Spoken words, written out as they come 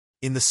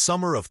In the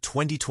summer of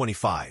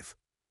 2025,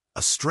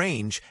 a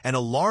strange and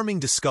alarming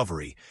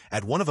discovery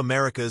at one of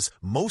America's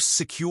most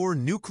secure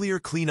nuclear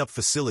cleanup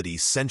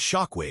facilities sent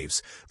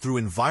shockwaves through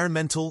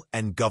environmental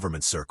and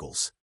government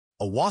circles.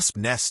 A wasp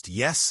nest,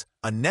 yes,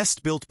 a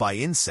nest built by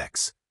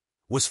insects,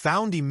 was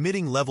found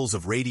emitting levels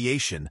of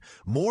radiation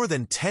more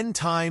than 10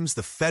 times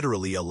the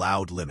federally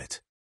allowed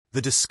limit.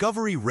 The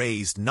discovery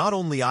raised not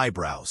only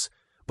eyebrows,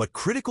 but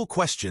critical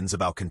questions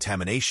about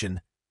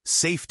contamination,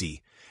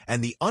 safety,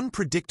 and the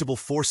unpredictable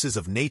forces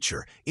of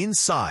nature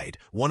inside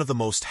one of the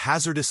most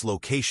hazardous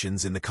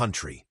locations in the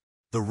country.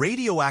 The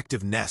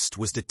radioactive nest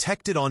was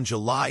detected on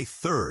July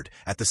 3rd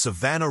at the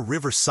Savannah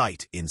River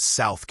Site in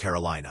South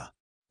Carolina.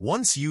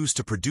 Once used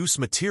to produce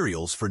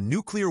materials for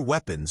nuclear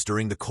weapons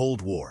during the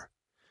Cold War,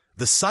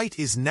 the site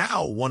is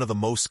now one of the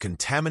most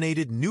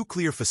contaminated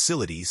nuclear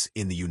facilities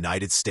in the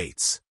United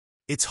States.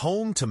 It's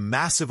home to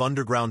massive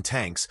underground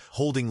tanks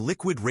holding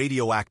liquid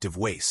radioactive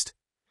waste,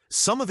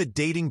 some of it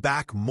dating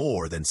back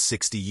more than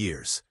 60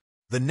 years.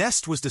 The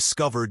nest was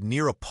discovered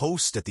near a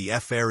post at the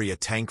F-Area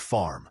Tank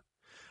Farm,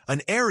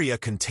 an area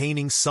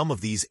containing some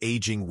of these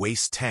aging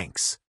waste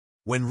tanks.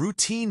 When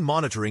routine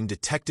monitoring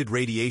detected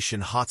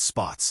radiation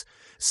hotspots,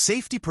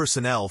 safety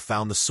personnel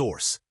found the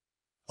source: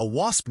 a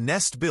wasp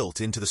nest built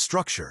into the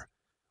structure,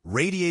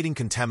 radiating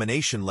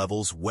contamination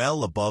levels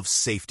well above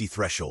safety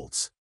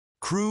thresholds.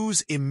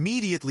 Crews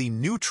immediately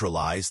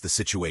neutralized the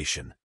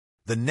situation.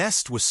 The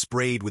nest was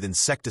sprayed with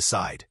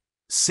insecticide,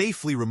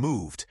 safely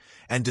removed,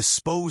 and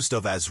disposed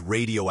of as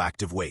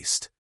radioactive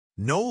waste.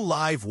 No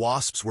live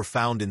wasps were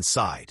found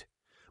inside,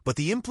 but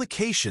the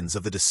implications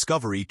of the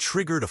discovery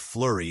triggered a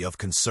flurry of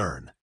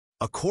concern.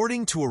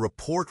 According to a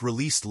report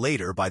released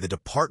later by the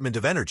Department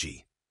of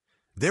Energy,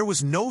 there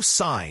was no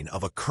sign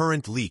of a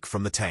current leak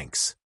from the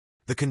tanks.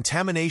 The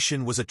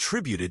contamination was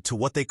attributed to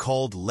what they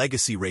called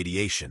legacy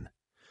radiation,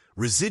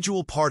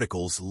 residual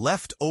particles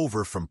left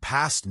over from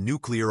past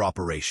nuclear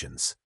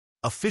operations.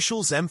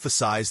 Officials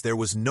emphasized there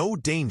was no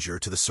danger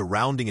to the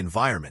surrounding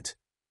environment,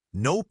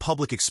 no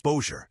public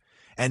exposure,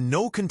 and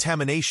no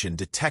contamination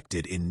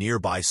detected in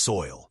nearby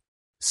soil.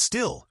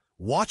 Still,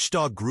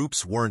 watchdog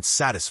groups weren't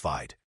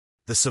satisfied.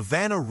 The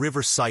Savannah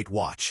River Site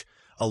Watch,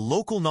 a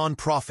local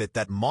nonprofit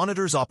that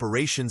monitors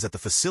operations at the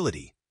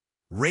facility,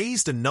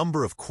 raised a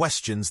number of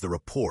questions the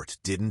report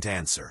didn't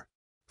answer.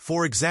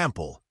 For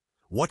example,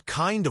 what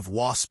kind of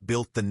wasp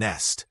built the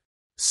nest?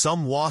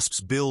 Some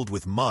wasps build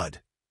with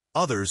mud,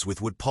 others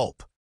with wood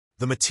pulp.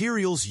 The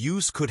materials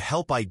used could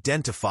help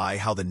identify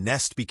how the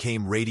nest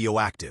became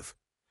radioactive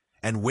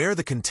and where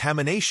the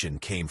contamination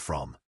came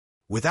from.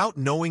 Without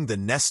knowing the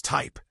nest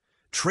type,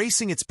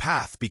 tracing its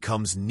path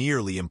becomes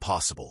nearly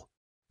impossible.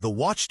 The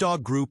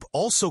watchdog group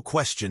also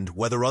questioned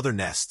whether other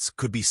nests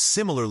could be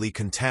similarly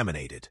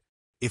contaminated.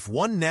 If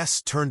one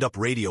nest turned up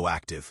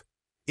radioactive,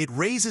 it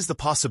raises the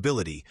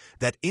possibility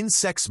that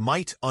insects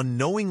might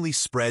unknowingly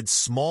spread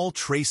small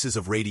traces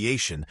of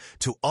radiation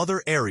to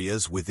other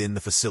areas within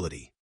the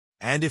facility.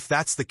 And if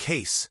that's the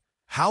case,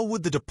 how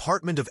would the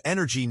Department of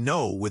Energy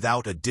know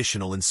without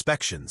additional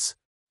inspections?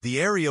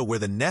 The area where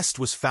the nest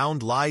was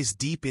found lies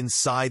deep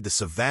inside the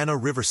Savannah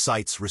River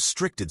Site's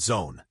restricted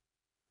zone,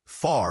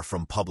 far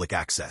from public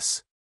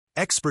access.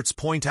 Experts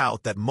point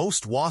out that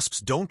most wasps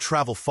don't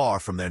travel far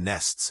from their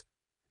nests,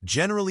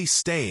 generally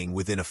staying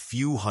within a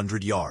few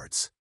hundred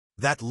yards.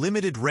 That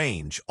limited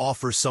range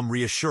offers some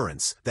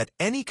reassurance that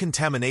any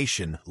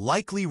contamination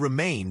likely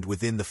remained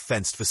within the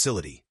fenced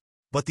facility.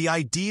 But the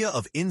idea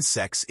of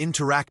insects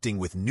interacting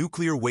with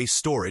nuclear waste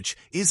storage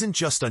isn't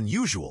just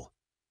unusual,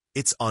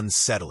 it's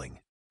unsettling.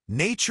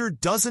 Nature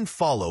doesn't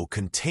follow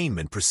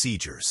containment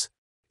procedures.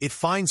 It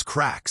finds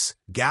cracks,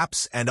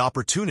 gaps, and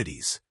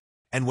opportunities.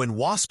 And when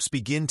wasps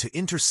begin to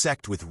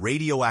intersect with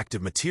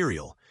radioactive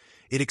material,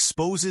 it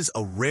exposes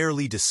a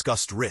rarely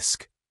discussed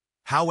risk: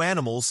 how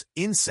animals,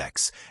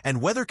 insects,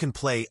 and weather can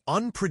play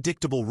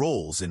unpredictable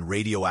roles in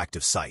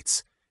radioactive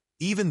sites,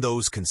 even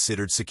those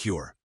considered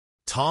secure.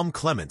 Tom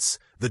Clements,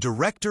 the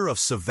director of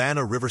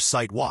Savannah River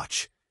Site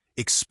Watch,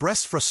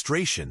 expressed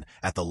frustration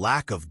at the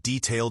lack of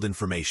detailed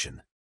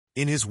information.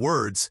 In his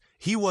words,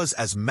 he was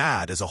as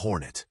mad as a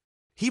hornet.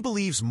 He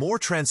believes more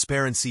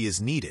transparency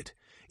is needed,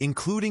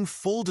 including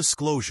full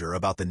disclosure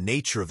about the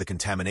nature of the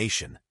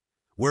contamination,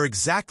 where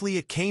exactly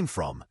it came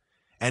from,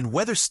 and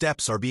whether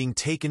steps are being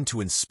taken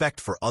to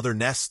inspect for other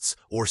nests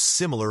or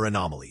similar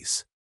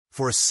anomalies.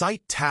 For a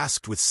site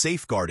tasked with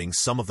safeguarding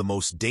some of the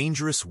most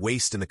dangerous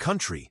waste in the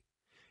country,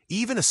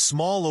 even a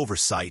small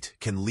oversight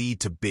can lead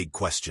to big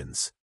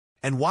questions.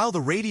 And while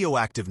the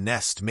radioactive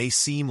nest may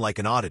seem like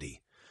an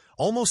oddity,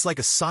 almost like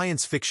a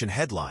science fiction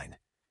headline,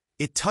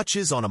 it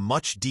touches on a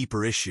much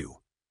deeper issue: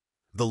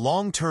 the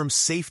long-term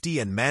safety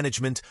and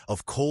management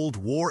of Cold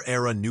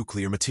War-era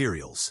nuclear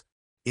materials.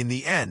 In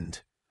the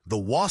end, the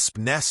wasp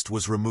nest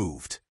was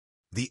removed,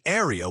 the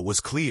area was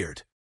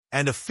cleared,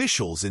 and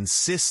officials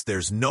insist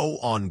there's no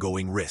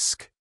ongoing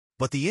risk.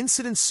 But the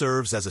incident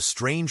serves as a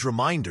strange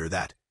reminder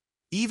that,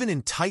 even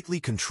in tightly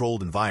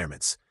controlled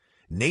environments,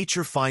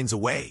 nature finds a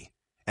way,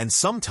 and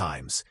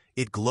sometimes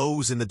it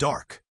glows in the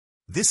dark.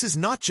 This is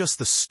not just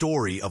the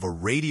story of a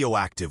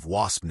radioactive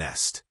wasp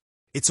nest.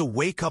 It's a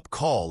wake-up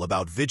call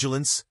about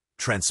vigilance,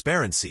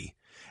 transparency,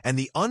 and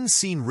the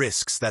unseen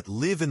risks that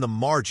live in the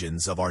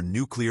margins of our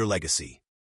nuclear legacy.